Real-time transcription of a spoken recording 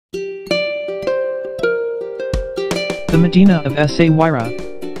The Medina of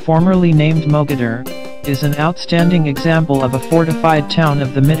Essaouira, formerly named Mogador, is an outstanding example of a fortified town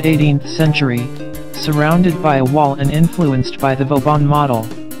of the mid-18th century, surrounded by a wall and influenced by the Vauban model.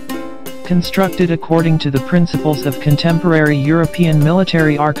 Constructed according to the principles of contemporary European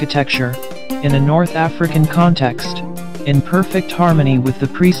military architecture, in a North African context, in perfect harmony with the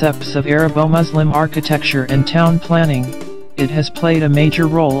precepts of Arabo-Muslim architecture and town planning, it has played a major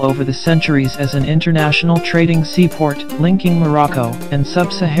role over the centuries as an international trading seaport, linking Morocco and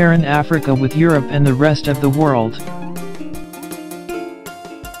sub-Saharan Africa with Europe and the rest of the world.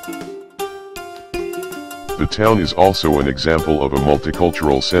 The town is also an example of a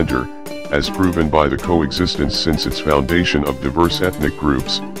multicultural center, as proven by the coexistence since its foundation of diverse ethnic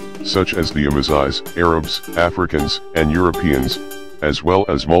groups, such as the Amazigh, Arabs, Africans, and Europeans, as well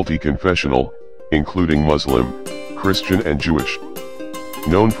as multi-confessional, including Muslim, Christian and Jewish.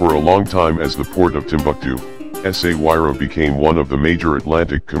 Known for a long time as the port of Timbuktu, Essaouira became one of the major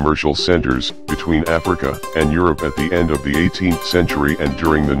Atlantic commercial centers between Africa and Europe at the end of the 18th century and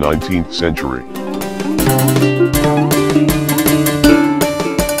during the 19th century.